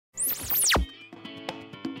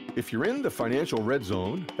If you're in the financial red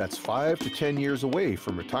zone, that's 5 to 10 years away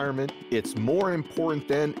from retirement, it's more important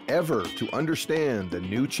than ever to understand the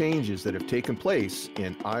new changes that have taken place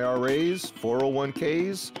in IRAs,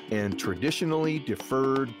 401ks, and traditionally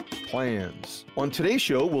deferred plans. On today's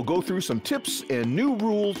show, we'll go through some tips and new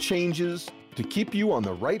rule changes to keep you on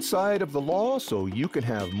the right side of the law so you can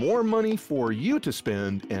have more money for you to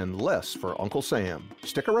spend and less for Uncle Sam.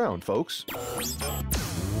 Stick around, folks.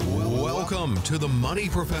 Welcome to The Money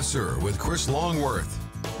Professor with Chris Longworth.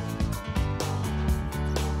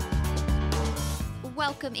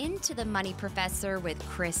 Welcome into The Money Professor with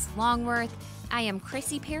Chris Longworth. I am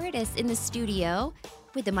Chrissy Paradis in the studio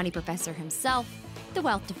with the Money Professor himself, the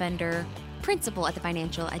wealth defender, principal at the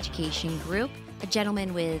Financial Education Group, a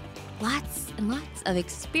gentleman with lots and lots of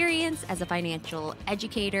experience as a financial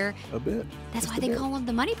educator. A bit. That's why they call him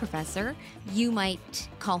the Money Professor. You might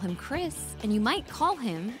call him Chris, and you might call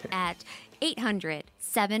him at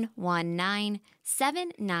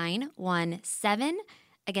 800-719-7917.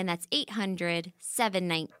 Again, that's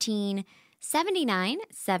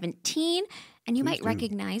 800-719-7917. And you might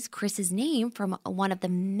recognize Chris's name from one of the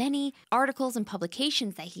many articles and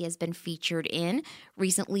publications that he has been featured in.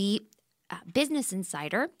 Recently, Business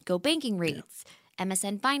Insider, Go Banking Rates,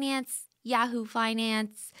 MSN Finance, Yahoo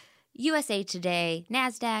Finance, USA Today,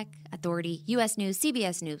 NASDAQ, Authority, US News,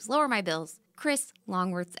 CBS News, Lower My Bills. Chris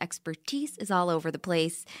Longworth's expertise is all over the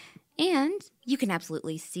place, and you can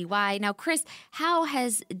absolutely see why. Now, Chris, how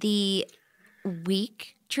has the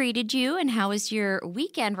week treated you, and how is your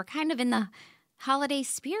weekend? We're kind of in the holiday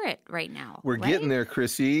spirit right now. We're getting there,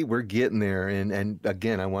 Chrissy. We're getting there. And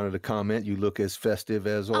again, I wanted to comment, you look as festive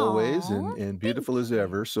as always and beautiful as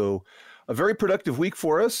ever. So a very productive week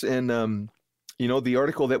for us. And, the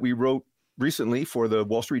article that we wrote recently for the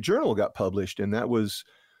Wall Street Journal got published, and that was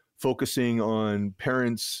focusing on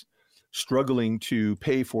parents struggling to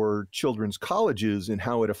pay for children's colleges and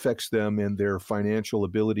how it affects them and their financial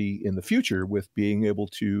ability in the future with being able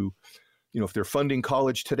to, if they're funding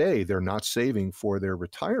college today, they're not saving for their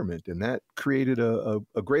retirement. And that created a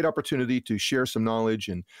great opportunity to share some knowledge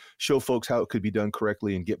and show folks how it could be done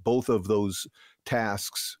correctly and get both of those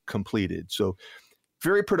tasks completed. So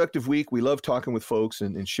very productive week. We love talking with folks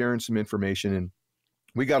and sharing some information. And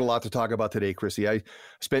we got a lot to talk about today, Chrissy. I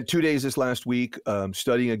spent 2 days this last week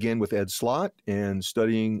studying again with Ed Slott and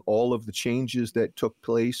studying all of the changes that took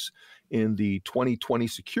place in the 2020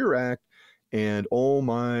 Secure Act. And oh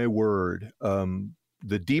my word,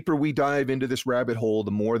 the deeper we dive into this rabbit hole,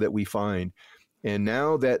 the more that we find. And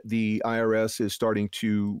now that the IRS is starting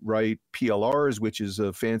to write PLRs, which is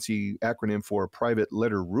a fancy acronym for private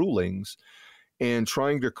letter rulings, and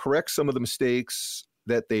trying to correct some of the mistakes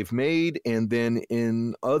that they've made. And then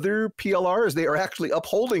in other PLRs, they are actually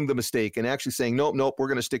upholding the mistake and actually saying, nope, we're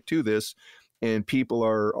going to stick to this. And people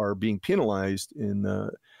are being penalized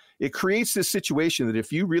it creates this situation that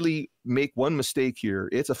if you really make one mistake here,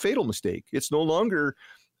 it's a fatal mistake. It's no longer,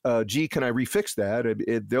 can I refix that?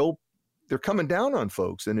 They're coming down on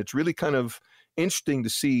folks. And it's really kind of interesting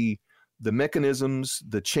to see the mechanisms,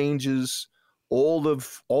 the changes, all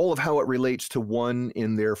of how it relates to one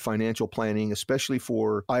in their financial planning, especially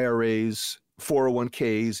for IRAs,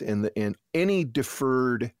 401ks, and any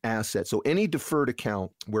deferred asset. So any deferred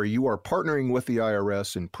account where you are partnering with the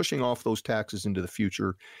IRS and pushing off those taxes into the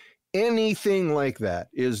future, anything like that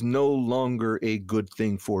is no longer a good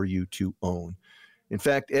thing for you to own. In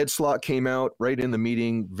fact, Ed Slott came out right in the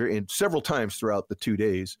meeting several times throughout the 2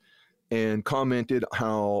 days and commented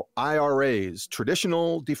how IRAs,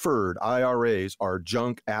 traditional deferred IRAs, are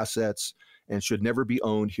junk assets and should never be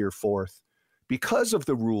owned hereforth because of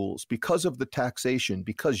the rules, because of the taxation,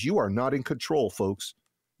 because you are not in control, folks.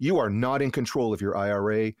 You are not in control of your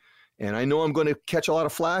IRA. And I know I'm going to catch a lot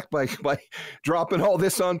of flack by dropping all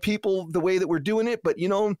this on people the way that we're doing it. But,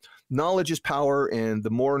 knowledge is power. And the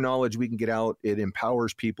more knowledge we can get out, it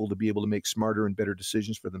empowers people to be able to make smarter and better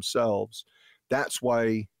decisions for themselves. That's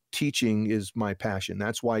why teaching is my passion.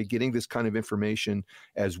 That's why getting this kind of information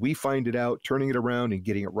as we find it out, turning it around and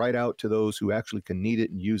getting it right out to those who actually can need it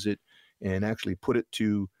and use it and actually put it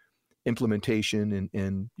to implementation.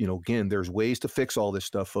 And again, there's ways to fix all this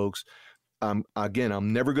stuff, folks. I'm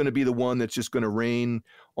never going to be the one that's just going to rain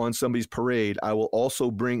on somebody's parade. I will also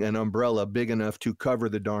bring an umbrella big enough to cover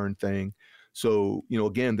the darn thing. So,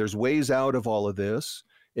 again, there's ways out of all of this.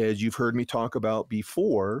 As you've heard me talk about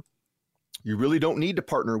before, you really don't need to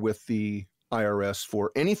partner with the IRS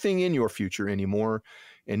for anything in your future anymore,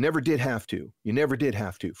 and never did have to. You never did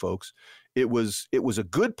have to, folks. It was a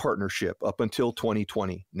good partnership up until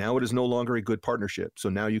 2020. Now it is no longer a good partnership. So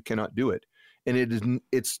now you cannot do it. And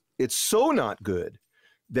it's so not good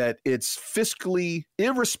that it's fiscally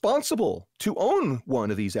irresponsible to own one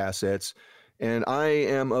of these assets. And I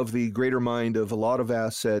am of the greater mind of a lot of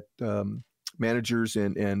asset managers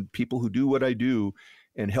and people who do what I do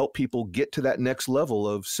and help people get to that next level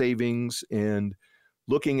of savings and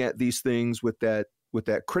looking at these things with that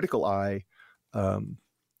critical eye.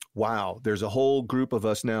 Wow, there's a whole group of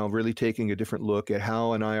us now really taking a different look at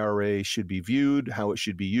how an IRA should be viewed, how it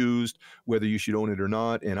should be used, whether you should own it or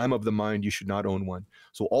not. And I'm of the mind you should not own one.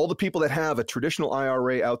 So all the people that have a traditional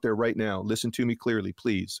IRA out there right now, listen to me clearly,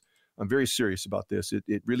 please. I'm very serious about this.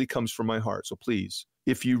 It really comes from my heart. So please,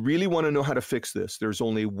 if you really want to know how to fix this, there's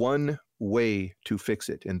only one way to fix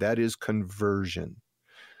it, and that is conversion.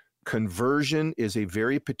 Conversion is a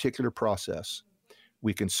very particular process.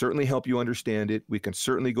 We can certainly help you understand it. We can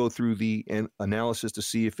certainly go through the analysis to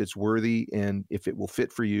see if it's worthy and if it will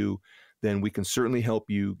fit for you. Then we can certainly help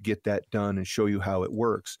you get that done and show you how it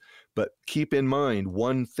works. But keep in mind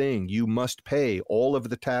one thing, you must pay all of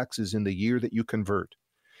the taxes in the year that you convert,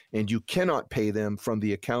 and you cannot pay them from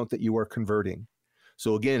the account that you are converting.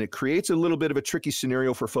 So again, it creates a little bit of a tricky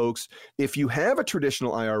scenario for folks. If you have a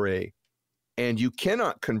traditional IRA and you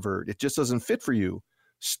cannot convert, it just doesn't fit for you,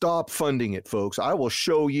 stop funding it, folks. I will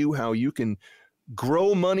show you how you can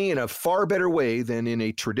grow money in a far better way than in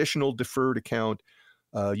a traditional deferred account,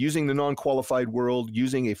 using the non-qualified world,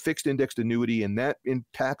 using a fixed indexed annuity in that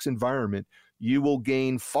tax environment. You will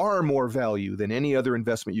gain far more value than any other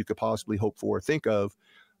investment you could possibly hope for or think of.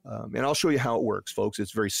 And I'll show you how it works, folks.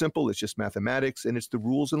 It's very simple. It's just mathematics, and it's the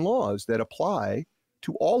rules and laws that apply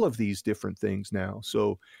to all of these different things now.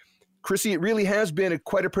 So, Chrissy, it really has been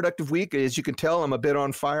quite a productive week. As you can tell, I'm a bit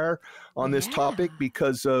on fire on this topic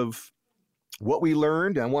because of what we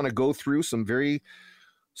learned. I want to go through some very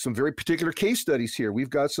particular case studies here. We've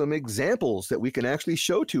got some examples that we can actually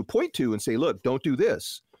point to and say, look, don't do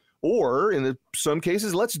this. Or in some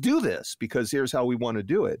cases, let's do this because here's how we want to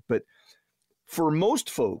do it. But for most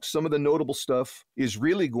folks, some of the notable stuff is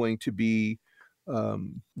really going to be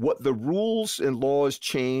what the rules and laws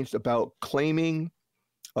changed about claiming,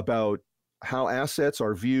 about how assets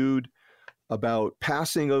are viewed, about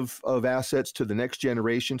passing of assets to the next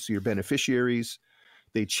generation, so your beneficiaries.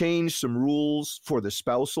 They changed some rules for the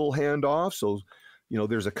spousal handoff. So,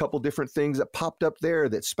 there's a couple different things that popped up there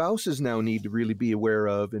that spouses now need to really be aware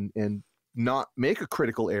of and not make a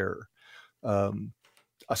critical error.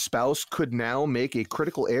 A spouse could now make a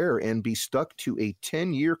critical error and be stuck to a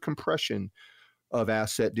 10-year compression of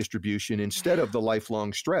asset distribution instead of the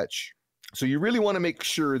lifelong stretch. So you really want to make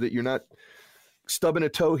sure that you're not stubbing a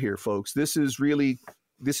toe here, folks. This is really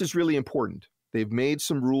important. They've made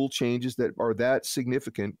some rule changes that are that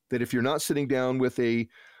significant that if you're not sitting down with a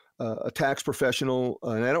tax professional,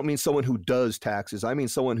 and I don't mean someone who does taxes, I mean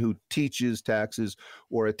someone who teaches taxes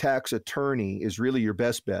or a tax attorney is really your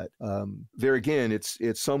best bet. There again,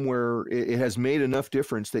 it's somewhere, it has made enough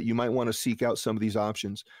difference that you might want to seek out some of these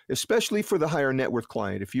options, especially for the higher net worth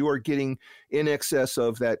client. If you are getting in excess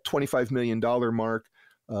of that $25 million mark,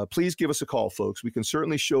 please give us a call, folks. We can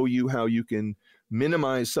certainly show you how you can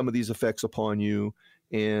minimize some of these effects upon you.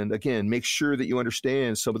 And again, make sure that you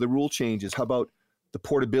understand some of the rule changes. How about the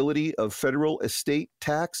portability of federal estate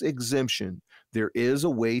tax exemption? There is a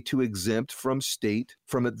way to exempt from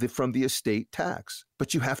the estate tax,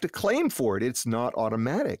 but you have to claim for it. It's not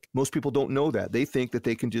automatic. Most people don't know that. They think that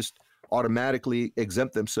they can just automatically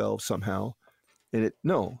exempt themselves somehow. And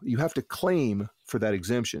no, you have to claim for that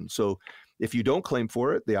exemption. So if you don't claim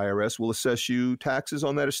for it, the IRS will assess you taxes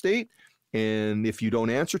on that estate. And if you don't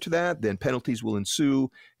answer to that, then penalties will ensue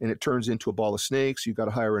and it turns into a ball of snakes. You've got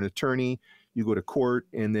to hire an attorney. You go to court,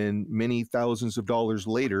 and then many thousands of dollars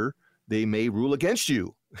later, they may rule against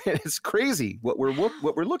you. It's crazy what we're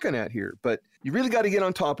looking at here. But you really got to get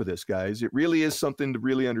on top of this, guys. It really is something to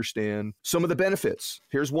really understand. Some of the benefits.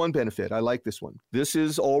 Here's one benefit. I like this one. This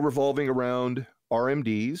is all revolving around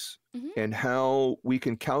RMDs and how we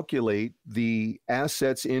can calculate the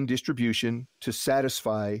assets in distribution to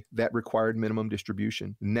satisfy that required minimum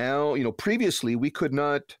distribution. Now, previously we could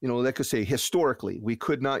not, like I say, historically, we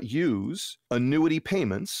could not use annuity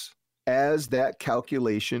payments as that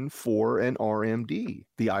calculation for an RMD.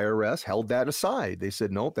 The IRS held that aside. They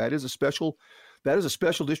said, no, that is a special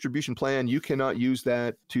distribution plan. You cannot use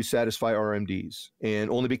that to satisfy RMDs. And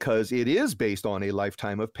only because it is based on a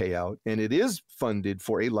lifetime of payout and it is funded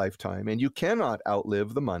for a lifetime and you cannot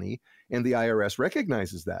outlive the money. And the IRS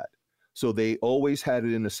recognizes that. So they always had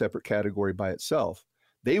it in a separate category by itself.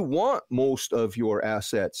 They want most of your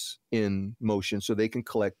assets in motion so they can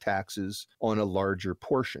collect taxes on a larger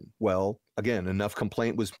portion. Well, again, enough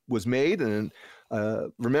complaint was made. And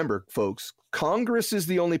remember, folks, Congress is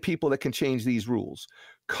the only people that can change these rules.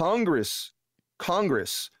 Congress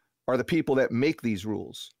are the people that make these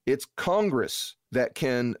rules. It's Congress that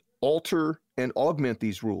can alter and augment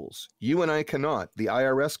these rules. You and I cannot. The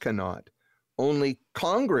IRS cannot. Only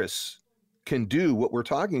Congress can do what we're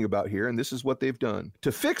talking about here, and this is what they've done.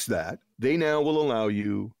 To fix that, they now will allow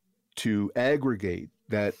you to aggregate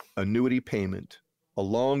that annuity payment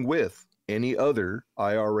along with any other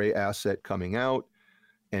IRA asset coming out.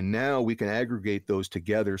 And now we can aggregate those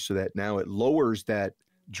together so that now it lowers that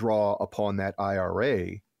draw upon that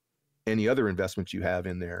IRA, any other investments you have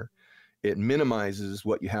in there. It minimizes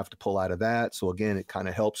what you have to pull out of that. So again, it kind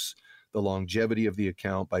of helps the longevity of the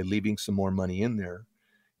account by leaving some more money in there.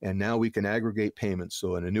 And now we can aggregate payments.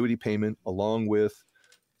 So an annuity payment along with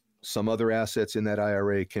some other assets in that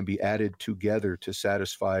IRA can be added together to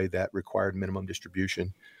satisfy that required minimum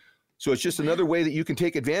distribution. So it's just another way that you can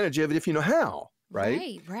take advantage of it if you know how,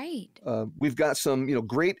 right? Right. We've got some,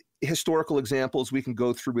 great historical examples we can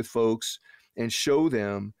go through with folks and show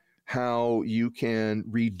them how you can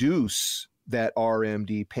reduce that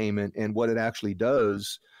RMD payment and what it actually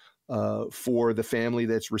does for the family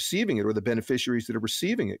that's receiving it or the beneficiaries that are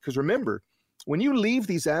receiving it. Because remember, when you leave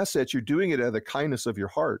these assets, you're doing it out of the kindness of your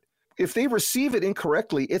heart. If they receive it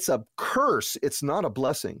incorrectly, it's a curse. It's not a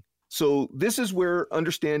blessing. So this is where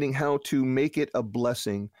understanding how to make it a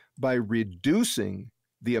blessing by reducing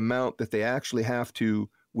the amount that they actually have to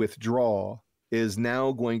withdraw is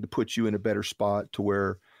now going to put you in a better spot to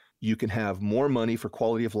where you can have more money for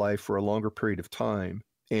quality of life for a longer period of time.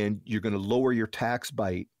 And you're going to lower your tax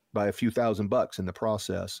bite by a few $1,000s in the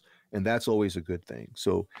process. And that's always a good thing.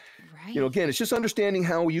 So, again, it's just understanding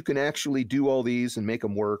how you can actually do all these and make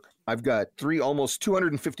them work. I've got almost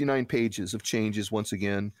 259 pages of changes once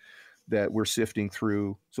again that we're sifting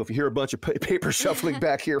through. So if you hear a bunch of paper shuffling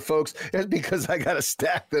back here, folks, that's because I got a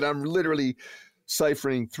stack that I'm literally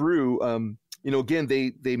ciphering through. Again,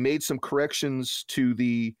 they made some corrections to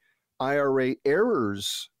the IRA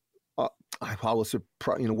errors.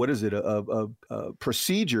 What is it? A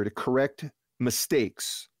procedure to correct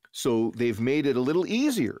mistakes. So they've made it a little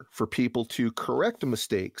easier for people to correct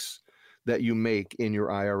mistakes that you make in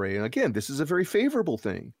your IRA. And again, this is a very favorable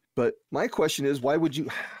thing. But my question is, why would you,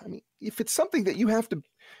 if it's something that you have to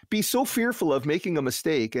be so fearful of making a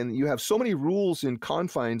mistake and you have so many rules and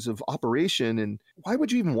confines of operation, and why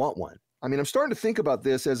would you even want one? I'm starting to think about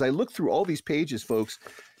this as I look through all these pages, folks.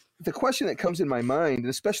 The question that comes in my mind, and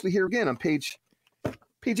especially here again on page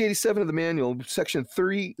 87 of the manual, section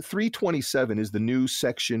 327 is the new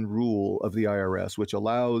section rule of the IRS, which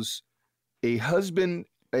allows a husband,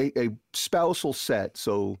 a spousal set,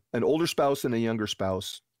 so an older spouse and a younger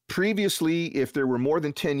spouse. Previously, if there were more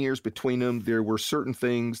than 10 years between them, there were certain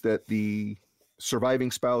things that the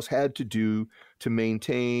surviving spouse had to do to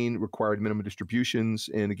maintain required minimum distributions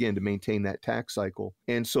and, again, to maintain that tax cycle.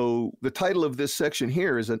 And so the title of this section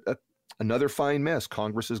here is another fine mess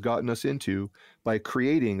Congress has gotten us into by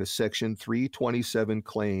creating a Section 327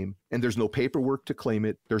 claim. And there's no paperwork to claim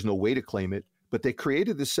it. There's no way to claim it. But they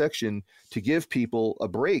created this section to give people a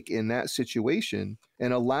break in that situation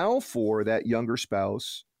and allow for that younger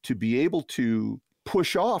spouse to be able to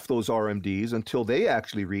push off those RMDs until they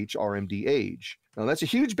actually reach RMD age. Now, that's a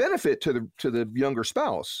huge benefit to the younger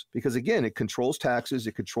spouse because, again, it controls taxes,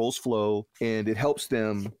 it controls flow, and it helps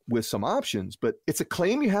them with some options. But it's a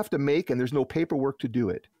claim you have to make, and there's no paperwork to do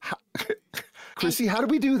it. Chrissy, how do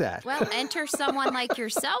we do that? Well, enter someone like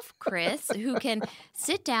yourself, Chris, who can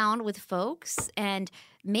sit down with folks and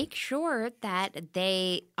make sure that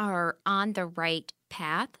they are on the right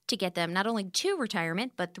path to get them not only to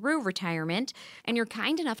retirement, but through retirement. And you're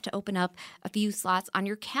kind enough to open up a few slots on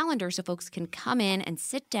your calendar so folks can come in and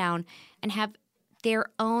sit down and have their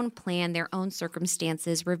own plan, their own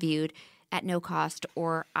circumstances reviewed at no cost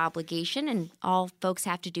or obligation. And all folks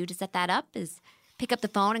have to do to set that up is pick up the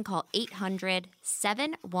phone and call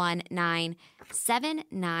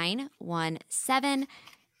 800-719-7917.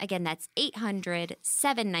 Again, that's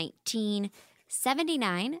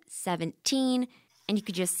 800-719-7917. And you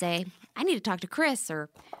could just say, I need to talk to Chris, or,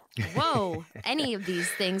 whoa, any of these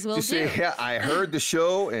things will do. Say, yeah, I heard the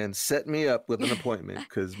show and set me up with an appointment.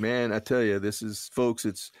 Because, man, I tell you, this is, folks,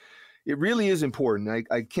 it really is important.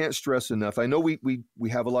 I can't stress enough. I know we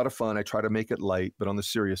have a lot of fun. I try to make it light, but on the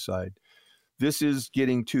serious side, this is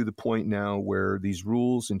getting to the point now where these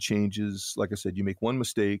rules and changes, like I said, you make one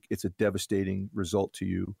mistake, it's a devastating result to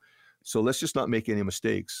you. So let's just not make any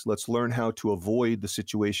mistakes. Let's learn how to avoid the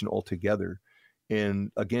situation altogether.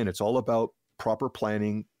 And again, it's all about proper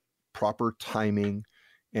planning, proper timing,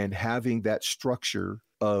 and having that structure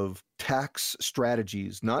of tax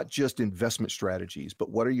strategies, not just investment strategies, but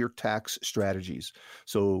what are your tax strategies?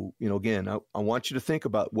 So, again, I want you to think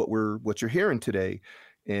about what you're hearing today,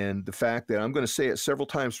 and the fact that I'm going to say it several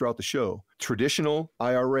times throughout the show. Traditional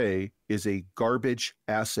IRA is a garbage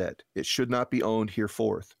asset. It should not be owned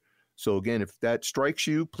hereforth. So again, if that strikes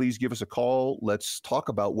you, please give us a call. Let's talk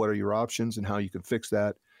about what are your options and how you can fix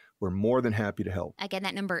that. We're more than happy to help. Again,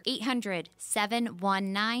 that number,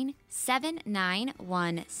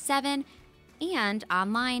 800-719-7917, and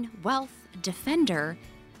online,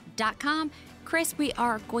 wealthdefender.com. Chris, we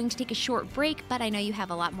are going to take a short break, but I know you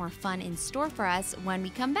have a lot more fun in store for us when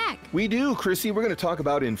we come back. We do, Chrissy. We're going to talk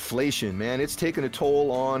about inflation, man. It's taken a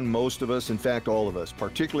toll on most of us, in fact, all of us,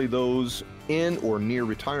 particularly those in or near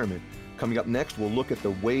retirement. Coming up next, we'll look at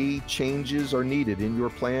the way changes are needed in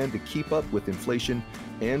your plan to keep up with inflation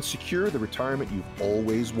and secure the retirement you've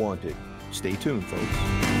always wanted. Stay tuned, folks.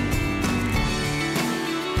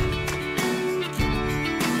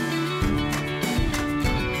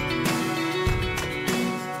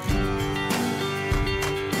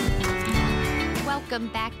 Welcome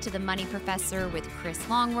back to The Money Professor with Chris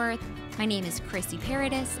Longworth. My name is Chrissy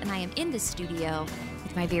Paradis, and I am in the studio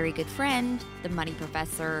with my very good friend, the Money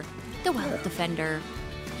Professor, the Wealth Defender.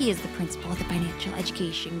 He is the principal at the Financial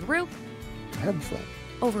Education Group. Having fun.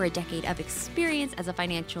 Over a decade of experience as a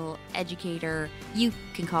financial educator. You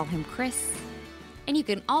can call him Chris, and you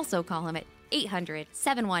can also call him at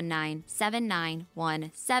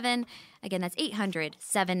 800-719-7917. Again, that's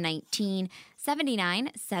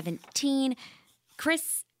 800-719-7917.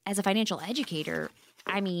 Chris, as a financial educator,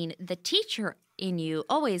 I mean, the teacher in you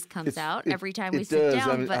always comes out every time we sit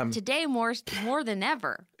down, but today more than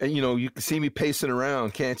ever. And you can see me pacing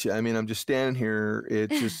around, can't you? I mean, I'm just standing here.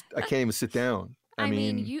 It's just, I can't even sit down. I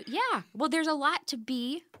mean, well, there's a lot to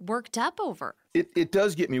be worked up over. It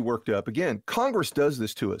does get me worked up. Again, Congress does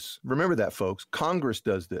this to us. Remember that, folks. Congress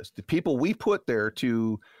does this. The people we put there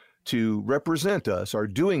to represent us are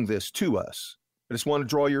doing this to us. I just want to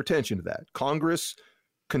draw your attention to that. Congress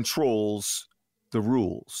controls the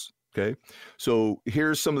rules. Okay. So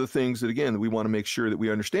here's some of the things that, again, we want to make sure that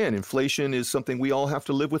we understand. Inflation is something we all have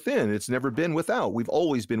to live within. It's never been without. We've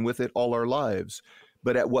always been with it all our lives.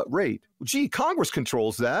 But at what rate? Gee, Congress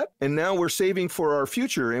controls that. And now we're saving for our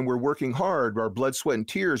future, and we're working hard, our blood, sweat, and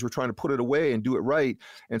tears. We're trying to put it away and do it right,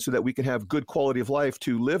 and so that we can have good quality of life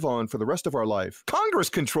to live on for the rest of our life. Congress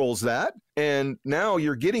controls that. And now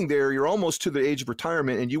you're getting there. You're almost to the age of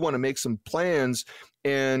retirement, and you want to make some plans,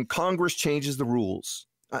 and Congress changes the rules.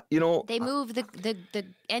 They move the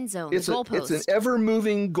end zone, the goalpost. It's an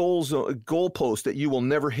ever-moving goalpost that you will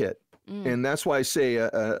never hit. And that's why I say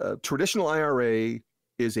a traditional IRA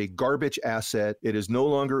is a garbage asset. It is no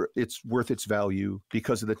longer, it's worth its value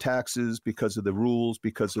because of the taxes, because of the rules,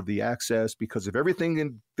 because of the access, because of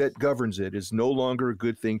everything that governs it is no longer a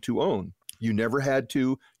good thing to own. You never had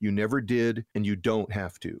to, you never did, and you don't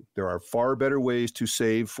have to. There are far better ways to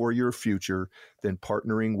save for your future than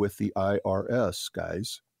partnering with the IRS,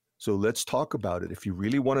 guys. So let's talk about it. If you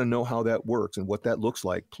really want to know how that works and what that looks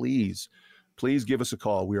like, please give us a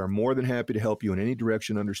call. We are more than happy to help you in any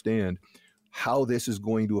direction, understand how this is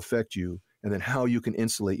going to affect you, and then how you can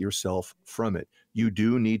insulate yourself from it. You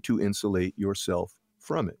do need to insulate yourself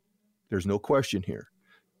from it. There's no question here.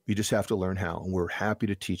 You just have to learn how, and we're happy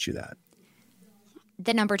to teach you that.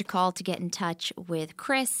 The number to call to get in touch with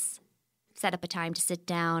Chris, set up a time to sit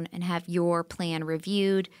down and have your plan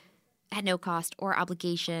reviewed at no cost or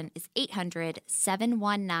obligation, is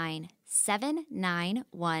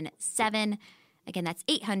 800-719-7917. Again, that's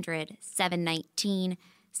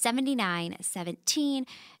 800-719-7917.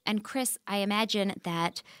 And Chris, I imagine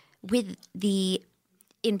that with the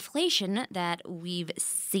inflation that we've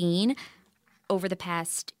seen over the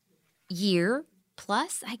past year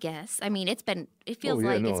plus, I guess. I mean, it feels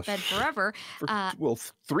it's been forever.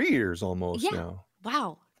 3 years almost now.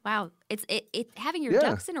 Wow. It's having your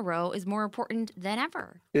ducks in a row is more important than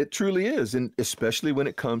ever. It truly is, and especially when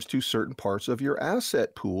it comes to certain parts of your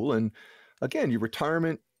asset pool. And again, your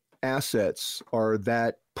retirement assets are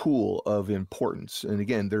that pool of importance. And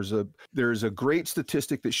again, there's a great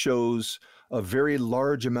statistic that shows a very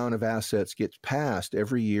large amount of assets gets passed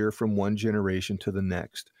every year from one generation to the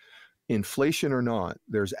next. Inflation or not,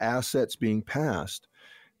 there's assets being passed,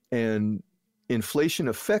 and inflation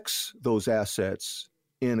affects those assets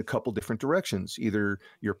in a couple different directions. Either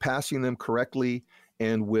you're passing them correctly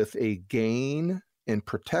and with a gain and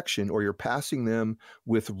protection, or you're passing them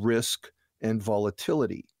with risk and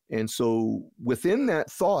volatility. And so within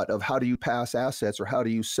that thought of how do you pass assets or how do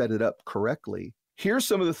you set it up correctly, Here's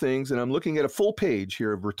some of the things, and I'm looking at a full page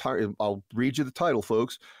here of I'll read you the title,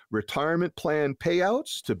 folks. Retirement plan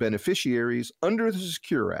payouts to beneficiaries under the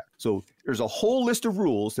Secure Act. So there's a whole list of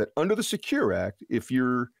rules that under the Secure Act, if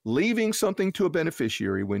you're leaving something to a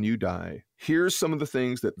beneficiary when you die, here's some of the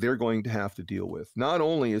things that they're going to have to deal with. Not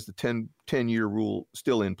only is the 10-year rule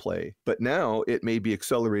still in play, but now it may be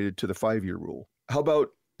accelerated to the 5-year rule. How about,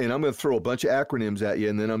 and I'm going to throw a bunch of acronyms at you,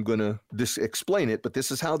 and then I'm going to explain it, but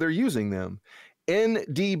this is how they're using them.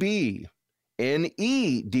 NDB,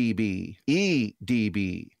 NEDB,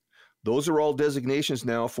 EDB. Those are all designations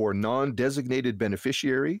now for non-designated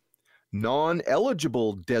beneficiary,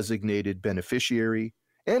 non-eligible designated beneficiary,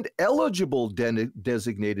 and eligible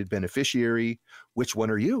designated beneficiary. Which one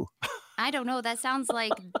are you? I don't know. That sounds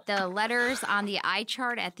like the letters on the eye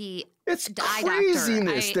chart at the It's eye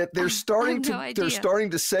craziness doctor. that they're starting no to idea. they're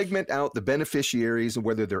starting to segment out the beneficiaries and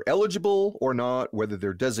whether they're eligible or not, whether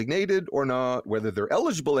they're designated or not, whether they're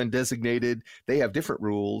eligible and designated. They have different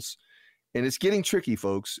rules. And it's getting tricky,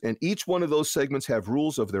 folks. And each one of those segments have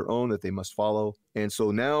rules of their own that they must follow. And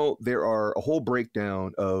so now there are a whole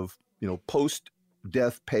breakdown of,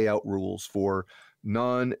 post-death payout rules for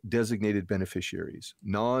non-designated beneficiaries,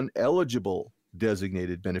 non-eligible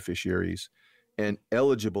designated beneficiaries, and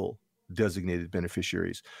eligible designated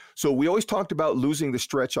beneficiaries. So we always talked about losing the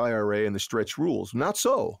stretch IRA and the stretch rules. Not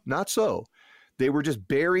so. They were just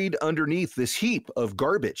buried underneath this heap of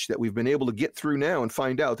garbage that we've been able to get through now and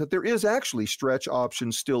find out that there is actually stretch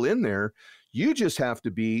options still in there. You just have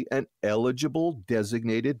to be an eligible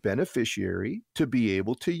designated beneficiary to be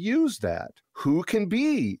able to use that. Who can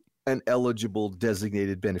be an eligible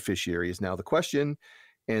designated beneficiary is now the question.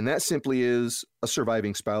 And that simply is a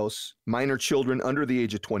surviving spouse, minor children under the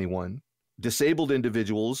age of 21, disabled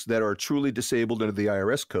individuals that are truly disabled under the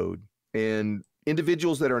IRS code, and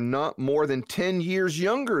individuals that are not more than 10 years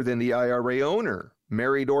younger than the IRA owner,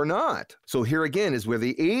 married or not. So here again is where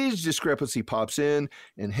the age discrepancy pops in,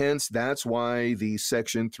 and hence that's why the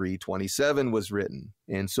Section 327 was written.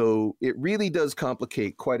 And so it really does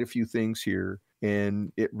complicate quite a few things here,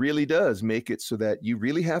 and it really does make it so that you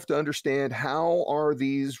really have to understand how are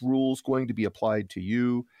these rules going to be applied to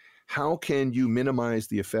you? How can you minimize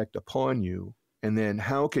the effect upon you? And then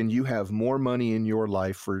how can you have more money in your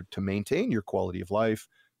life to maintain your quality of life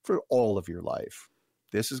for all of your life?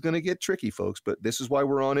 This is going to get tricky, folks, but this is why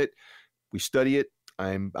we're on it. We study it.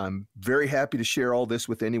 I'm very happy to share all this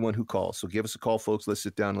with anyone who calls. So give us a call, folks. Let's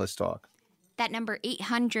sit down and let's talk. That number,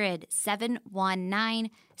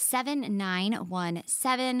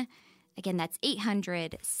 800-719-7917. Again, that's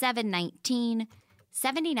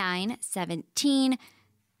 800-719-7917.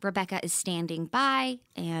 Rebecca is standing by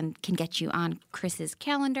and can get you on Chris's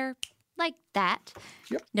calendar like that.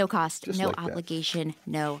 Yep. No cost, Just no like that. obligation,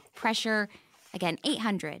 no pressure. Again,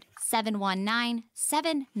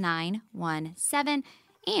 800-719-7917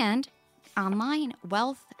 and online,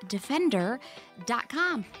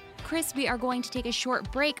 wealthdefender.com. Chris, we are going to take a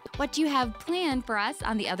short break. What do you have planned for us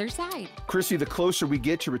on the other side? Chrissy, the closer we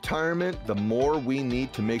get to retirement, the more we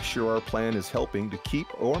need to make sure our plan is helping to keep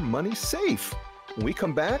our money safe. When we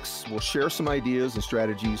come back, we'll share some ideas and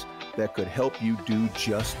strategies that could help you do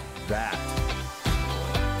just that.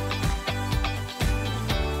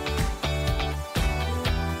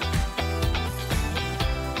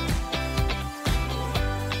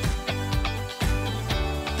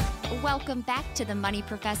 Welcome back to The Money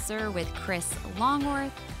Professor with Chris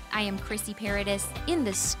Longworth. I am Chrissy Paradis in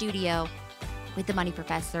the studio with The Money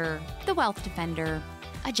Professor, the Wealth Defender,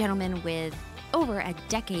 a gentleman with over a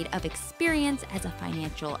decade of experience as a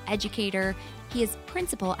financial educator. He is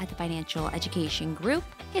principal at the Financial Education Group.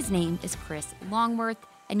 His name is Chris Longworth,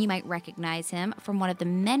 and you might recognize him from one of the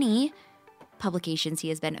many publications he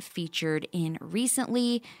has been featured in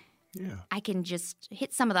recently. Yeah. I can just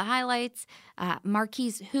hit some of the highlights.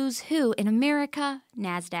 Marquis Who's Who in America,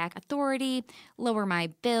 NASDAQ Authority, Lower My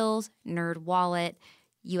Bills, Nerd Wallet,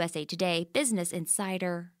 USA Today, Business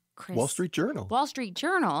Insider, Chris. Wall Street Journal. Wall Street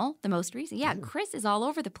Journal, the most recent. Yeah, Chris is all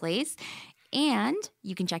over the place. And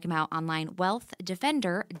you can check him out online,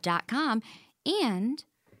 wealthdefender.com. And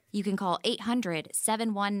you can call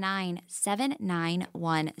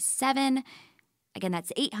 800-719-7917. Again,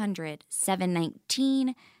 that's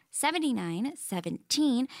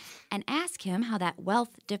 800-719-7917, and ask him how that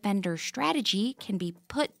Wealth Defender strategy can be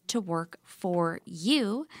put to work for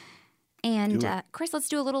you. And Chris, let's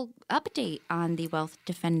do a little update on the Wealth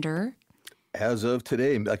Defender. As of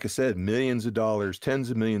today, like I said, millions of dollars,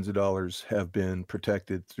 tens of millions of dollars have been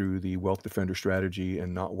protected through the Wealth Defender strategy,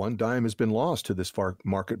 and not one dime has been lost to this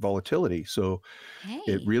market volatility. So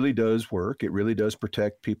it really does work. It really does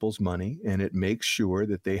protect people's money, and it makes sure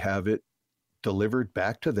that they have it delivered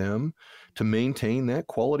back to them to maintain that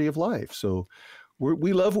quality of life. So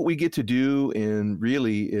we love what we get to do, and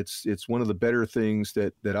really it's one of the better things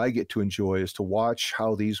that I get to enjoy is to watch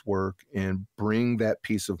how these work and bring that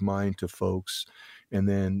peace of mind to folks, and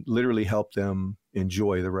then literally help them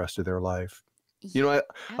enjoy the rest of their life. You know,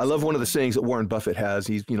 I love one of the sayings that Warren Buffett has.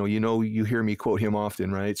 He's, you hear me quote him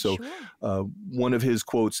often, right? So one of his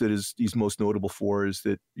quotes that he's most notable for is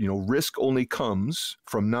that, risk only comes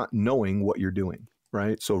from not knowing what you're doing,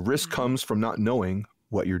 right? So risk comes from not knowing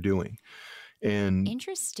what you're doing. And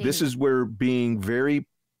interesting. This is where being very,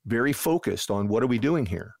 very focused on what are we doing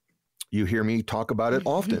here? You hear me talk about it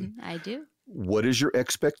often. I do. What is your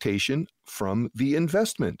expectation from the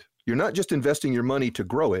investment? You're not just investing your money to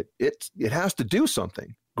grow it. It has to do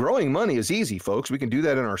something. Growing money is easy, folks. We can do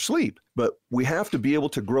that in our sleep, but we have to be able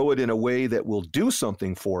to grow it in a way that will do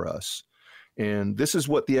something for us. And this is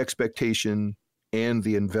what the expectation and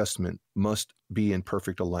the investment must be in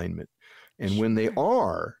perfect alignment. And when they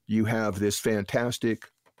are, you have this fantastic,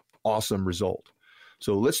 awesome result.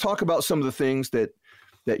 So let's talk about some of the things that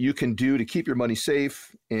you can do to keep your money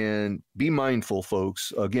safe, and be mindful,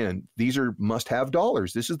 folks. Again, these are must-have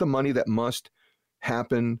dollars. This is the money that must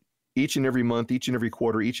happen each and every month, each and every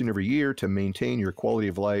quarter, each and every year to maintain your quality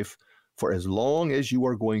of life for as long as you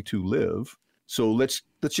are going to live. So let's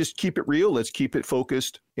just keep it real. Let's keep it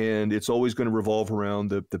focused. And it's always going to revolve around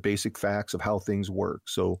the basic facts of how things work.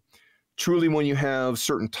 So truly, when you have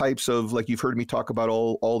certain types of, like you've heard me talk about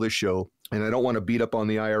all this show, and I don't want to beat up on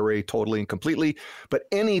the IRA totally and completely, but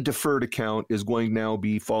any deferred account is going to now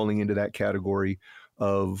be falling into that category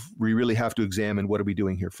of, we really have to examine what are we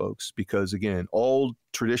doing here, folks? Because again, all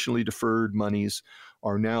traditionally deferred monies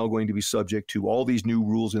are now going to be subject to all these new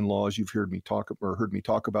rules and laws you've heard me talk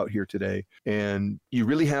about here today. And you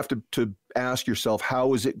really have to ask yourself,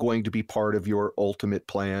 how is it going to be part of your ultimate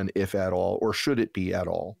plan, if at all, or should it be at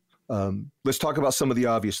all? Let's talk about some of the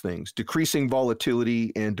obvious things. Decreasing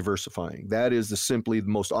volatility and diversifying. That is simply the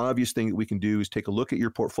most obvious thing that we can do, is take a look at your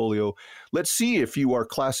portfolio. Let's see if you are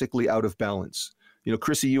classically out of balance.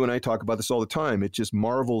 Chrissy, you and I talk about this all the time. It just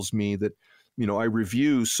marvels me that, I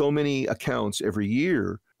review so many accounts every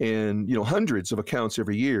year, and, hundreds of accounts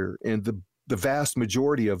every year. And the vast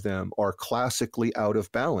majority of them are classically out of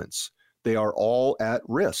balance. They are all at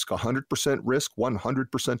risk, 100% risk,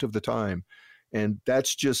 100% of the time. And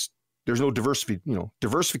that's just, there's no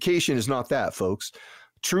diversification is not that, folks.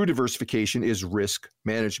 True diversification is risk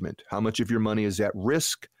management. How much of your money is at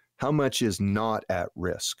risk? How much is not at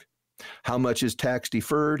risk? How much is tax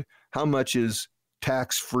deferred? How much is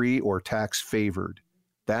tax free or tax favored?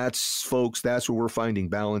 That's, folks, that's where we're finding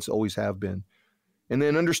balance, always have been. And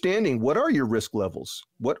then understanding, what are your risk levels?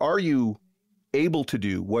 What are you able to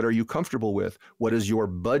do? What are you comfortable with? What does your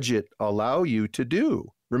budget allow you to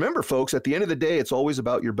do? Remember, folks, at the end of the day, it's always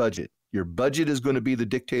about your budget. Your budget is going to be the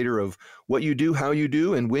dictator of what you do, how you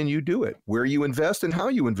do, and when you do it. Where you invest and how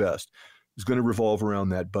you invest is going to revolve around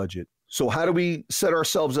that budget. So how do we set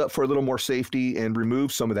ourselves up for a little more safety and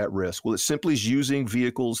remove some of that risk? Well, it simply is using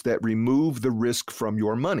vehicles that remove the risk from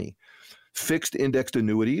your money. Fixed indexed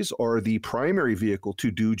annuities are the primary vehicle to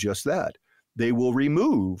do just that. They will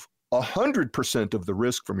remove 100% of the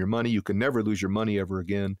risk from your money. You can never lose your money ever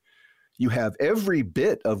again. You have every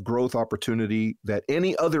bit of growth opportunity that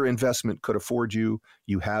any other investment could afford you.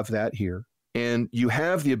 You have that here. And you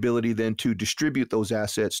have the ability then to distribute those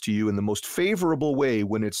assets to you in the most favorable way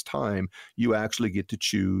when it's time. You actually get to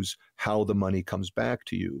choose how the money comes back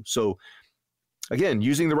to you. So again,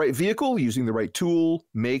 using the right vehicle, using the right tool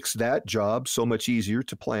makes that job so much easier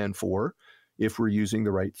to plan for if we're using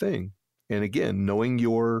the right thing. And again, knowing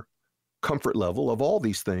your comfort level of all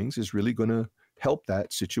these things is really going to help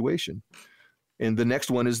that situation. And the next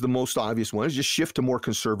one is the most obvious one, is just shift to more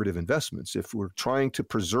conservative investments. If we're trying to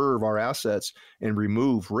preserve our assets and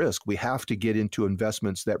remove risk, we have to get into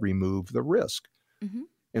investments that remove the risk. Mm-hmm.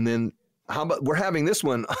 And then how about, we're having this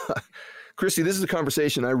one, Chrissy, this is a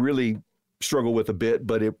conversation I really struggle with a bit,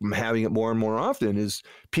 but I'm having it more and more often, is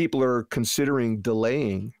people are considering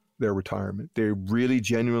delaying their retirement. They really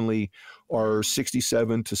genuinely are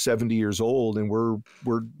 67 to 70 years old, and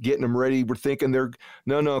we're getting them ready. We're thinking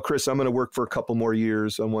no, Chris, I'm going to work for a couple more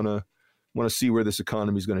years. I want to see where this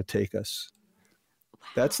economy is going to take us. Wow.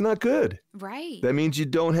 That's not good. Right. That means you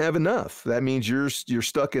don't have enough. That means you're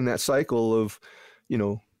stuck in that cycle of,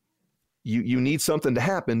 you need something to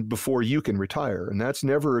happen before you can retire. And that's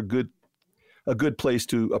never a good place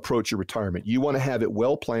to approach your retirement. You want to have it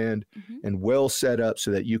well planned and well set up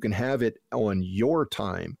so that you can have it on your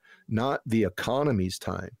time, not the economy's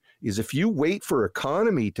time. Because if you wait for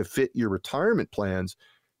economy to fit your retirement plans,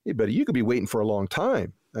 hey buddy, you could be waiting for a long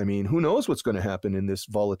time. I mean, who knows what's going to happen in this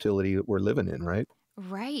volatility that we're living in, right?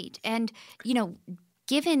 Right. And,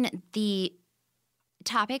 given the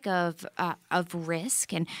topic of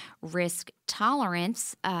risk and risk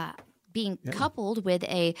tolerance being coupled with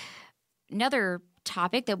another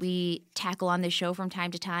topic that we tackle on the show from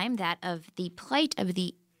time to time, that of the plight of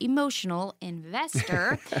the emotional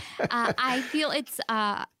investor, I feel it's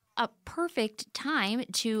a perfect time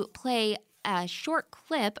to play a short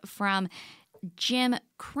clip from Jim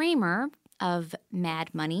Cramer of Mad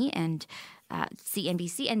Money and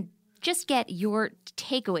CNBC and just get your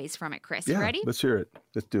takeaways from it, Chris. You ready? Let's hear it.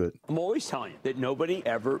 Let's do it. I'm always telling you that nobody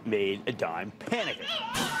ever made a dime panicking.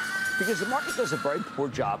 Because the market does a very poor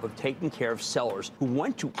job of taking care of sellers who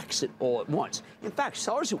want to exit all at once. In fact,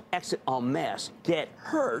 sellers who exit en masse get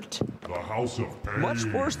hurt. The house of pain. Much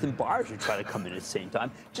worse than buyers who try to come in at the same time.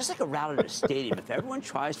 Just like a rout at a stadium. If everyone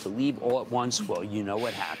tries to leave all at once, well, you know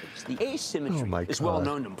what happens. The asymmetry is well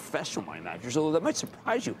known to professional money managers, although that might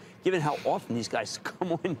surprise you, given how often these guys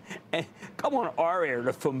come on our air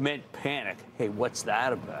to foment panic. Hey, what's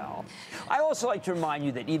that about? I also like to remind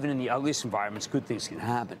you that even in the ugliest environments, good things can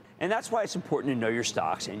happen. And that's why it's important to know your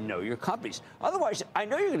stocks and know your companies. Otherwise, I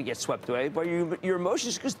know you're going to get swept away by your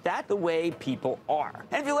emotions because that's the way people are.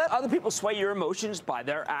 And if you let other people sway your emotions by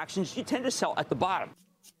their actions, you tend to sell at the bottom.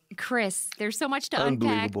 Chris, there's so much to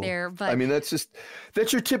unpack there. But I mean, that's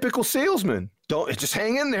your typical salesman. Don't just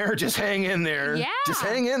hang in there. Just hang in there. Yeah. Just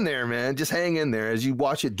hang in there, man. Just hang in there as you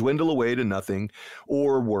watch it dwindle away to nothing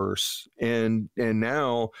or worse. And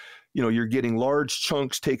now, you're getting large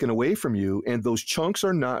chunks taken away from you, and those chunks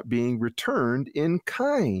are not being returned in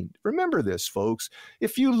kind. Remember this, folks.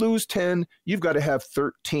 If you lose 10, you've got to have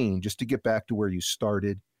 13 just to get back to where you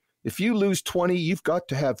started. If you lose 20, you've got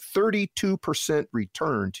to have 32%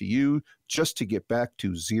 return to you just to get back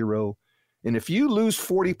to zero. And if you lose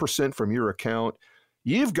 40% from your account,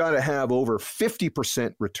 you've got to have over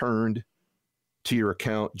 50% returned to your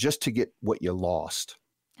account just to get what you lost.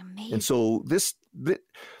 Amazing. And so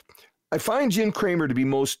I find Jim Cramer to be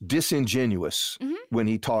most disingenuous when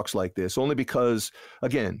he talks like this, only because,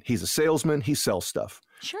 again, he's a salesman. He sells stuff.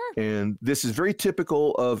 Sure. And this is very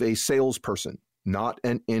typical of a salesperson, not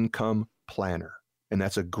an income planner. And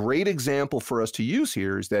that's a great example for us to use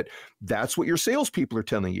here, is that's what your salespeople are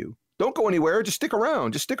telling you. Don't go anywhere. Just stick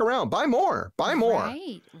around. Just stick around. Buy more. Buy more.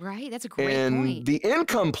 Right. That's a great and point. The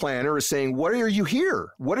income planner is saying, what are you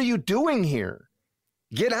here? What are you doing here?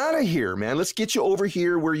 Get out of here, man. Let's get you over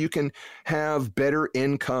here where you can have better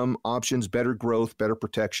income options, better growth, better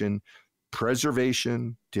protection,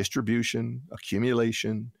 preservation, distribution,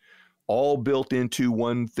 accumulation, all built into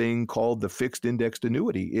one thing called the fixed indexed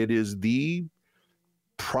annuity. It is the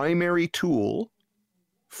primary tool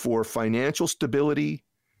for financial stability,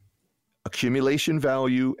 accumulation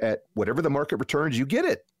value at whatever the market returns, you get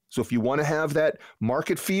it. So if you want to have that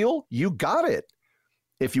market feel, you got it.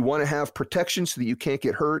 If you want to have protection so that you can't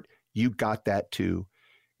get hurt, you got that too.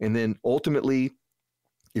 And then ultimately,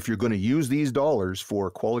 if you're going to use these dollars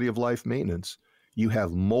for quality of life maintenance, you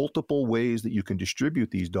have multiple ways that you can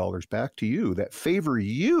distribute these dollars back to you that favor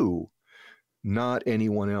you, not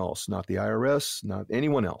anyone else, not the IRS, not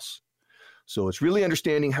anyone else. So it's really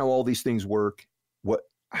understanding how all these things work,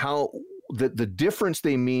 how the difference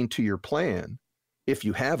they mean to your plan, if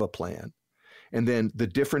you have a plan, and then the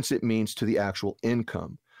difference it means to the actual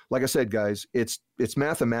income. Like I said, guys, it's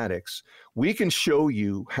mathematics. We can show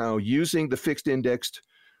you how using the fixed indexed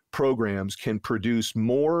programs can produce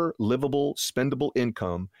more livable, spendable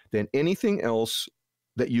income than anything else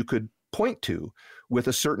that you could point to with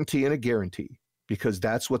a certainty and a guarantee, because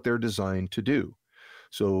that's what they're designed to do.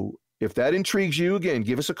 So if that intrigues you, again,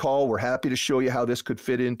 give us a call. We're happy to show you how this could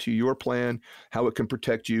fit into your plan, how it can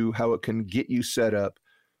protect you, how it can get you set up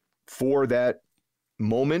for that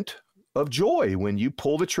moment of joy when you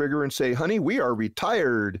pull the trigger and say, honey, we are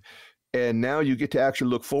retired. And now you get to actually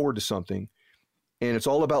look forward to something. And it's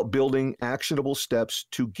all about building actionable steps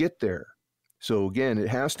to get there. So again, it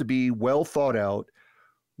has to be well thought out,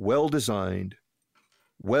 well designed,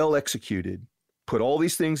 well executed. Put all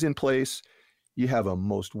these things in place. You have a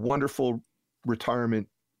most wonderful retirement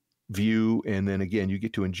view. And then again, you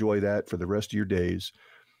get to enjoy that for the rest of your days.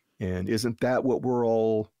 And isn't that what we're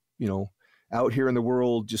all, out here in the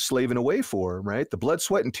world just slaving away for, right? The blood,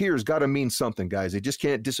 sweat, and tears got to mean something, guys. They just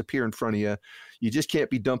can't disappear in front of you. You just can't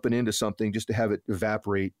be dumping into something just to have it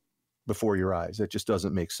evaporate before your eyes. That just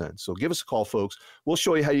doesn't make sense. So give us a call, folks. We'll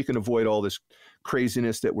show you how you can avoid all this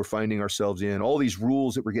craziness that we're finding ourselves in, all these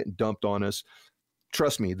rules that we're getting dumped on us.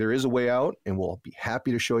 Trust me, there is a way out, and we'll be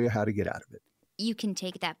happy to show you how to get out of it. You can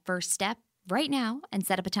take that first step right now and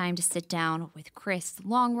set up a time to sit down with Chris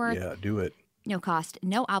Longworth. Yeah, do it. No cost,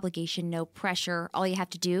 no obligation, no pressure. All you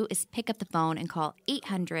have to do is pick up the phone and call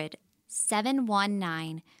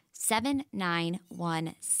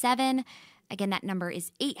 800-719-7917. Again, that number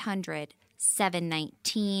is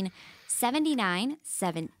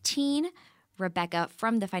 800-719-7917. Rebecca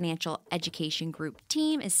from the Financial Education Group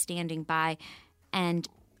team is standing by, and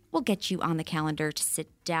we'll get you on the calendar to sit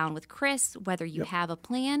down with Chris, whether you have a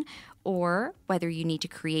plan or whether you need to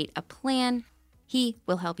create a plan. He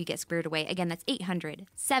will help you get squared away. Again, that's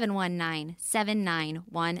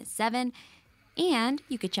 800-719-7917. And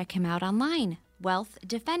you could check him out online,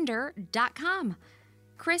 wealthdefender.com.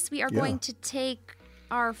 Chris, we are going to take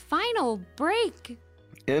our final break.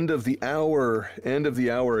 End of the hour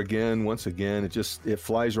again. Once again, it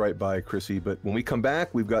flies right by, Chrissy. But when we come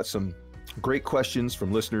back, we've got some great questions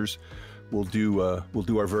from listeners. We'll do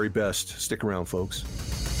our very best. Stick around, folks.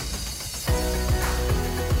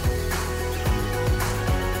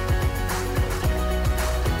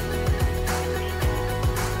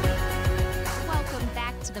 Welcome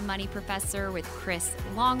back to The Money Professor with Chris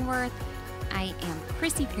Longworth. I am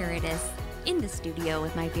Chrissy Paradis in the studio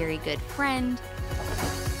with my very good friend,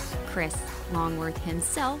 Chris Longworth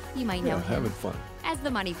himself. You might know him having fun as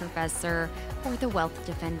the Money Professor or the Wealth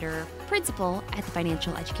Defender principal at the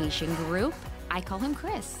Financial Education Group. I call him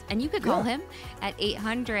Chris, and you could call him at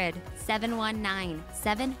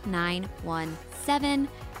 800-719-7917.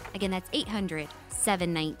 Again, that's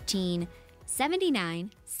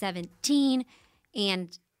 800-719-7917.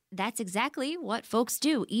 And that's exactly what folks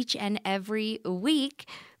do each and every week,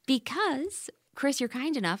 because, Chris, you're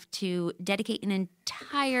kind enough to dedicate an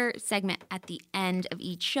entire segment at the end of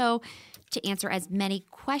each show to answer as many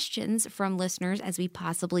questions from listeners as we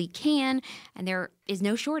possibly can. And there is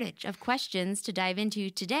no shortage of questions to dive into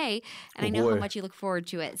today. And I know how much you look forward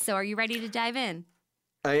to it. So are you ready to dive in?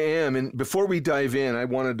 I am. And before we dive in, I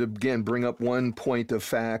wanted to, again, bring up one point of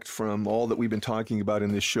fact from all that we've been talking about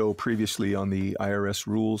in this show previously on the IRS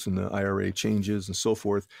rules and the IRA changes and so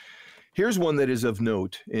forth. Here's one that is of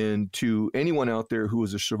note. And to anyone out there who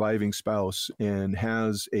is a surviving spouse and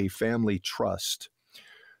has a family trust,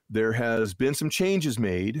 there has been some changes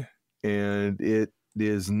made, and it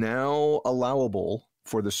is now allowable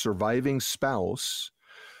for the surviving spouse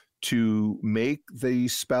to make the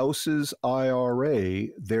spouse's IRA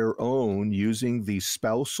their own using the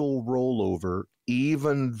spousal rollover,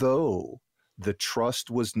 even though the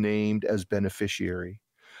trust was named as beneficiary.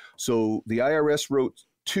 So the IRS wrote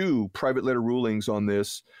 2 private letter rulings on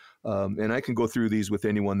this, and I can go through these with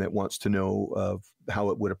anyone that wants to know of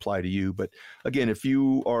how it would apply to you. But again, if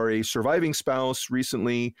you are a surviving spouse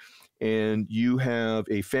recently and you have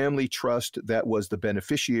a family trust that was the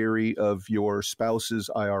beneficiary of your spouse's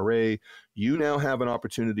IRA, you now have an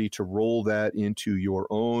opportunity to roll that into your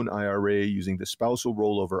own IRA using the spousal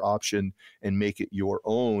rollover option and make it your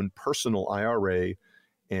own personal IRA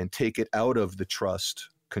and take it out of the trust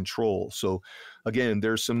control. So again,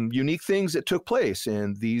 there's some unique things that took place,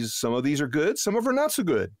 and some of these are good, some of them are not so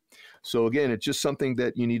good. So again, it's just something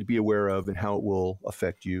that you need to be aware of and how it will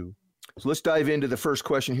affect you. So let's dive into the first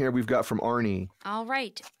question here we've got from Arnie. All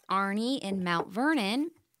right. Arnie in Mount Vernon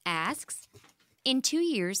asks, in 2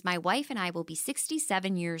 years, my wife and I will be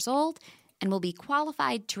 67 years old and will be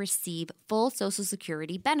qualified to receive full Social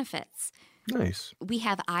Security benefits. Nice. We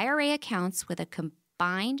have IRA accounts with a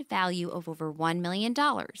combined value of over $1 million.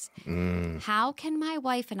 How can my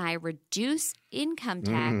wife and I reduce income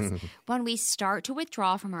tax when we start to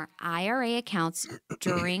withdraw from our IRA accounts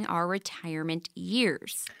during our retirement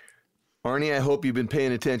years? Arnie, I hope you've been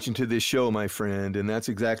paying attention to this show, my friend, and that's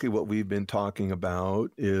exactly what we've been talking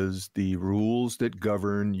about is the rules that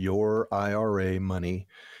govern your IRA money.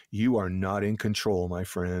 You are not in control, my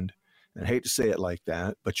friend. And I hate to say it like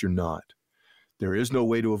that, but you're not. There is no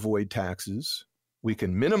way to avoid taxes. We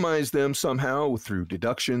can minimize them somehow through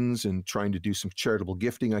deductions and trying to do some charitable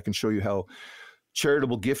gifting. I can show you how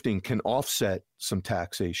charitable gifting can offset some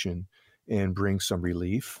taxation and bring some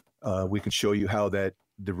relief. We can show you how that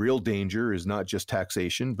the real danger is not just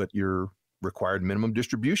taxation, but your required minimum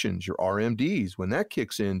distributions, your RMDs. When that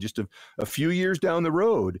kicks in just a few years down the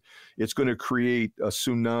road, it's going to create a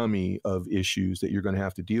tsunami of issues that you're going to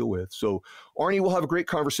have to deal with. So Arnie, we'll have a great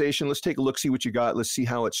conversation. Let's take a look, see what you got. Let's see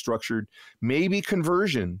how it's structured. Maybe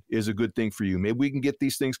conversion is a good thing for you. Maybe we can get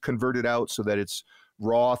these things converted out so that it's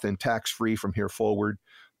Roth and tax-free from here forward.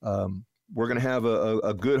 We're going to have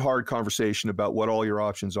a good, hard conversation about what all your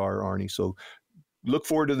options are, Arnie. So look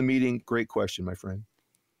forward to the meeting. Great question, my friend.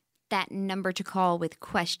 That number to call with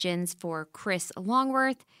questions for Chris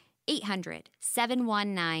Longworth,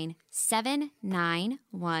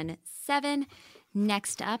 800-719-7917.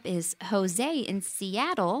 Next up is Jose in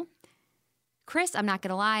Seattle. Chris, I'm not going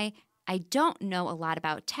to lie, I don't know a lot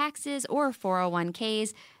about taxes or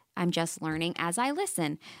 401ks. I'm just learning as I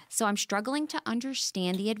listen, so I'm struggling to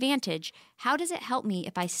understand the advantage. How does it help me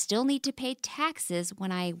if I still need to pay taxes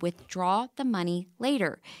when I withdraw the money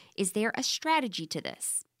later? Is there a strategy to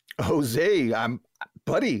this? Jose,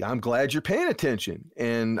 buddy, I'm glad you're paying attention.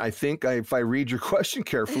 And I think if I read your question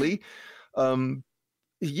carefully,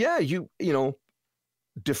 yeah, you know,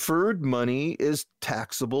 deferred money is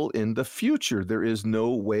taxable in the future. There is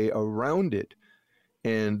no way around it.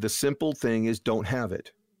 And the simple thing is don't have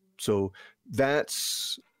it. So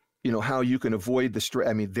that's, you know, how you can avoid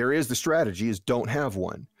there is the strategy is don't have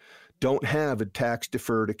one. Don't have a tax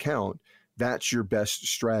deferred account. That's your best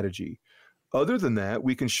strategy. Other than that,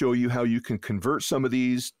 we can show you how you can convert some of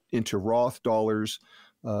these into Roth dollars.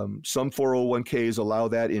 Some 401ks allow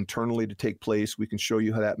that internally to take place. We can show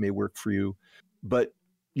you how that may work for you. But,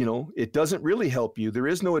 you know, it doesn't really help you. There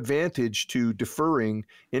is no advantage to deferring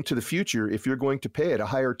into the future if you're going to pay at a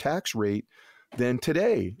higher tax rate than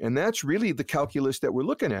today. And that's really the calculus that we're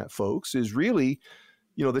looking at, folks, is really,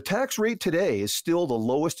 you know, the tax rate today is still the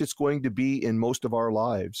lowest it's going to be in most of our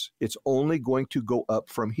lives. It's only going to go up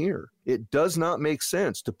from here. It does not make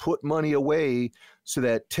sense to put money away so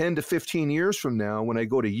that 10 to 15 years from now, when I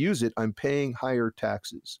go to use it, I'm paying higher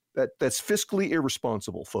taxes. That's fiscally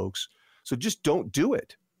irresponsible, folks. So just don't do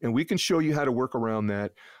it. And we can show you how to work around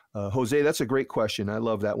that. Jose, that's a great question. I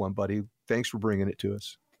love that one, buddy. Thanks for bringing it to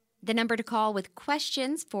us. The number to call with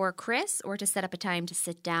questions for Chris or to set up a time to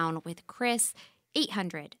sit down with Chris,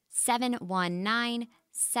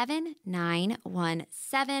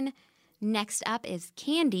 800-719-7917. Next up is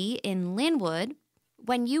Candy in Linwood.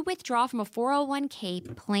 When you withdraw from a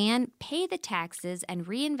 401k plan, pay the taxes, and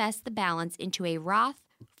reinvest the balance into a Roth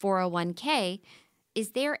 401k,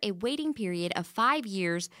 is there a waiting period of 5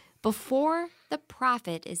 years before the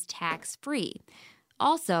profit is tax-free?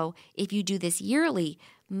 Also, if you do this yearly,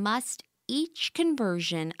 must each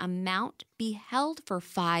conversion amount be held for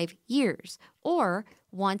 5 years? Or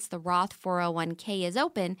once the Roth 401k is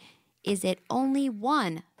open, is it only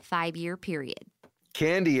one 5-year period?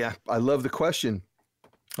 Candy, I love the question.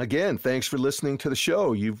 Again, thanks for listening to the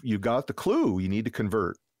show. You've got the clue. You need to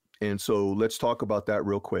convert. And so let's talk about that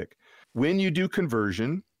real quick. When you do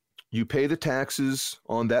conversion, you pay the taxes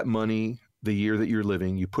on that money the year that you're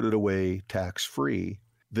living. You put it away tax-free.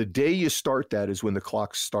 The day you start that is when the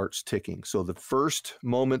clock starts ticking. So the first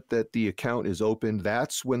moment that the account is opened,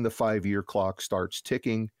 that's when the 5-year clock starts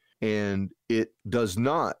ticking, and it does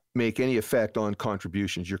not make any effect on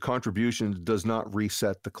contributions. Your contributions does not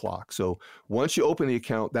reset the clock. So once you open the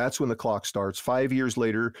account, that's when the clock starts. 5 years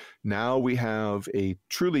later, now we have a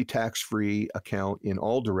truly tax-free account in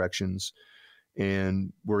all directions,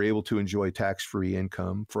 and we're able to enjoy tax-free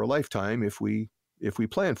income for a lifetime if we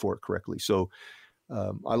plan for it correctly. So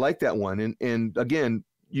I like that one. And again,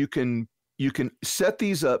 you can set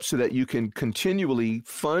these up so that you can continually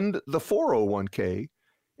fund the 401k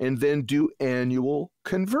and then do annual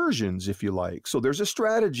conversions if you like. So there's a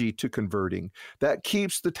strategy to converting that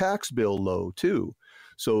keeps the tax bill low too.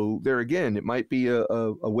 So there again, it might be a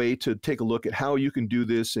way to take a look at how you can do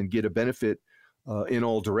this and get a benefit in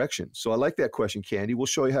all directions. So I like that question, Candy. We'll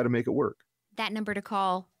show you how to make it work. That number to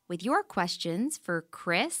call with your questions for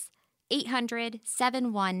Chris,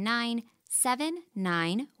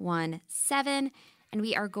 800-719-7917. And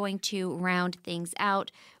we are going to round things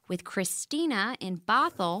out with Christina in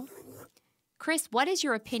Bothell. Chris, what is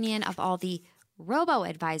your opinion of all the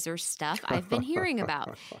robo-advisor stuff I've been hearing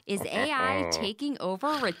about? Is AI taking over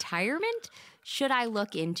retirement? Should I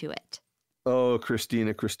look into it? Oh,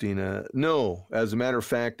 Christina. No. As a matter of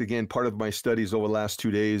fact, again, part of my studies over the last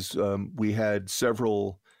 2 days, we had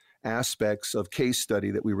several aspects of case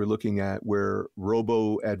study that we were looking at where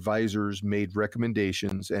robo-advisors made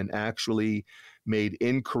recommendations and actually made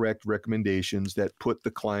incorrect recommendations that put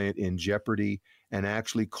the client in jeopardy and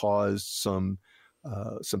actually caused some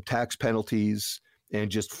tax penalties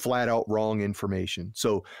and just flat out wrong information.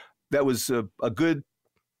 So that was a good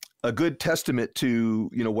testament to,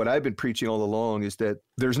 you know, what I've been preaching all along is that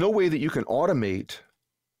there's no way that you can automate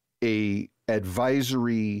a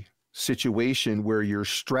advisory situation where you're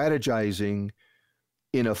strategizing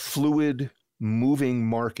in a fluid, moving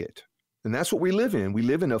market. And that's what we live in. We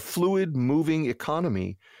live in a fluid, moving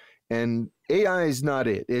economy. And AI is not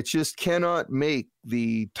it. It just cannot make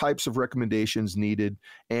the types of recommendations needed,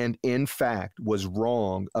 and in fact was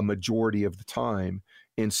wrong a majority of the time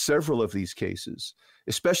in several of these cases,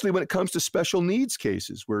 especially when it comes to special needs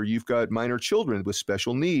cases where you've got minor children with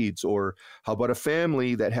special needs, or how about a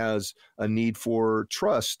family that has a need for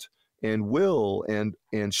trust and will and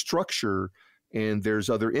structure and there's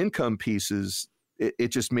other income pieces, it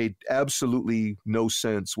just made absolutely no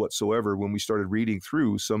sense whatsoever when we started reading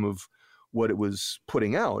through some of what it was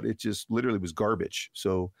putting out. It just literally was garbage.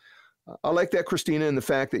 So I like that, Christina, and the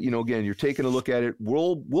fact that, again, you're taking a look at it.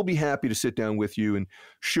 We'll be happy to sit down with you and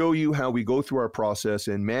show you how we go through our process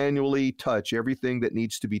and manually touch everything that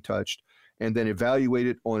needs to be touched, and then evaluate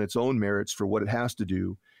it on its own merits for what it has to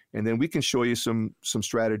do. And then we can show you some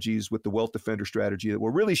strategies with the Wealth Defender strategy that will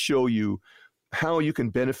really show you how you can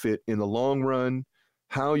benefit in the long run,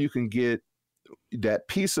 how you can get that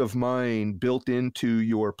peace of mind built into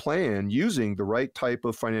your plan using the right type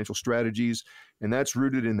of financial strategies. And that's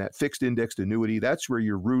rooted in that fixed indexed annuity. That's where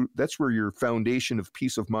your foundation of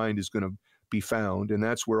peace of mind is going to be found. And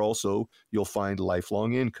that's where also you'll find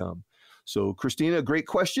lifelong income. So Christina, great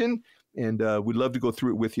question. And we'd love to go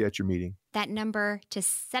through it with you at your meeting. That number to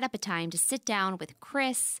set up a time to sit down with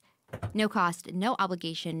Chris, no cost, no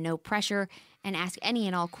obligation, no pressure, and ask any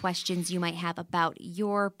and all questions you might have about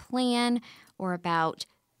your plan or about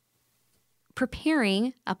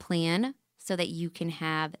preparing a plan so that you can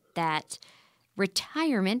have that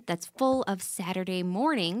retirement that's full of Saturday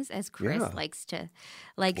mornings, as Chris likes to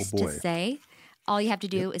say. All you have to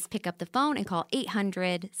do is pick up the phone and call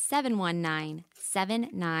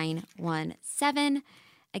 800-719-7917.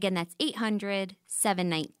 Again, that's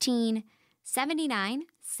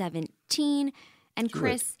 800-719-7917. And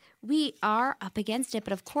Chris, we are up against it,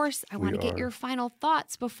 but of course, I want to get your final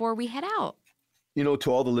thoughts before we head out.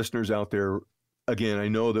 To all the listeners out there, again, I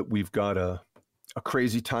know that we've got a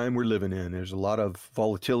crazy time we're living in. There's a lot of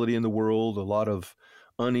volatility in the world, a lot of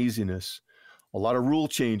uneasiness, a lot of rule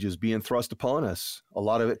changes being thrust upon us. A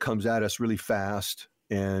lot of it comes at us really fast,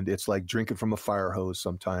 and it's like drinking from a fire hose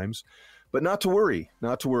sometimes. But not to worry.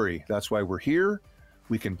 That's why we're here.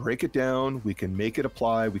 We can break it down. We can make it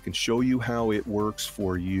apply. We can show you how it works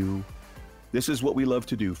for you. This is what we love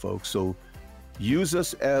to do, folks. So use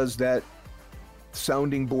us as that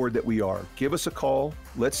sounding board that we are. Give us a call.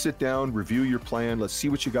 Let's sit down, review your plan. Let's see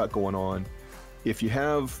what you got going on. If you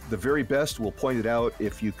have the very best, we'll point it out.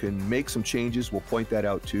 If you can make some changes, we'll point that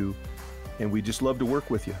out too. And we just love to work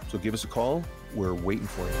with you. So give us a call. We're waiting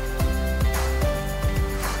for you.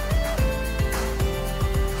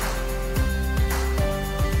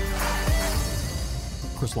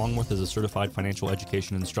 Chris Longworth is a certified financial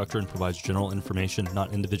education instructor and provides general information,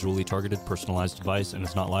 not individually targeted, personalized advice, and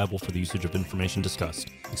is not liable for the usage of information discussed.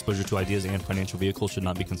 Exposure to ideas and financial vehicles should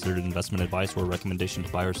not be considered investment advice or a recommendation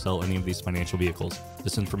to buy or sell any of these financial vehicles.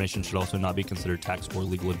 This information should also not be considered tax or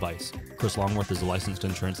legal advice. Chris Longworth is a licensed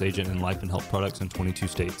insurance agent in life and health products in 22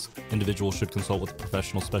 states. Individuals should consult with a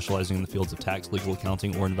professional specializing in the fields of tax, legal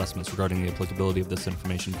accounting, or investments regarding the applicability of this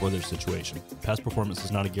information for their situation. Past performance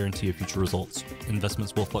is not a guarantee of future results.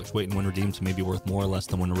 Investments will fluctuate and when redeemed may be worth more or less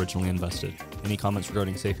than when originally invested. Any comments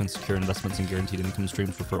regarding safe and secure investments and guaranteed income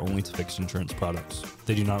streams refer only to fixed insurance products.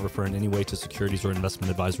 They do not refer in any way to securities or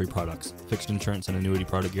investment advisory products. Fixed insurance and annuity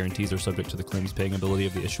product guarantees are subject to the claims paying ability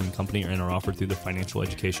of the issuing company and are offered through the Financial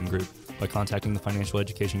Education Group. By contacting the Financial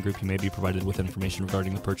Education Group, you may be provided with information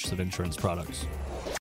regarding the purchase of insurance products.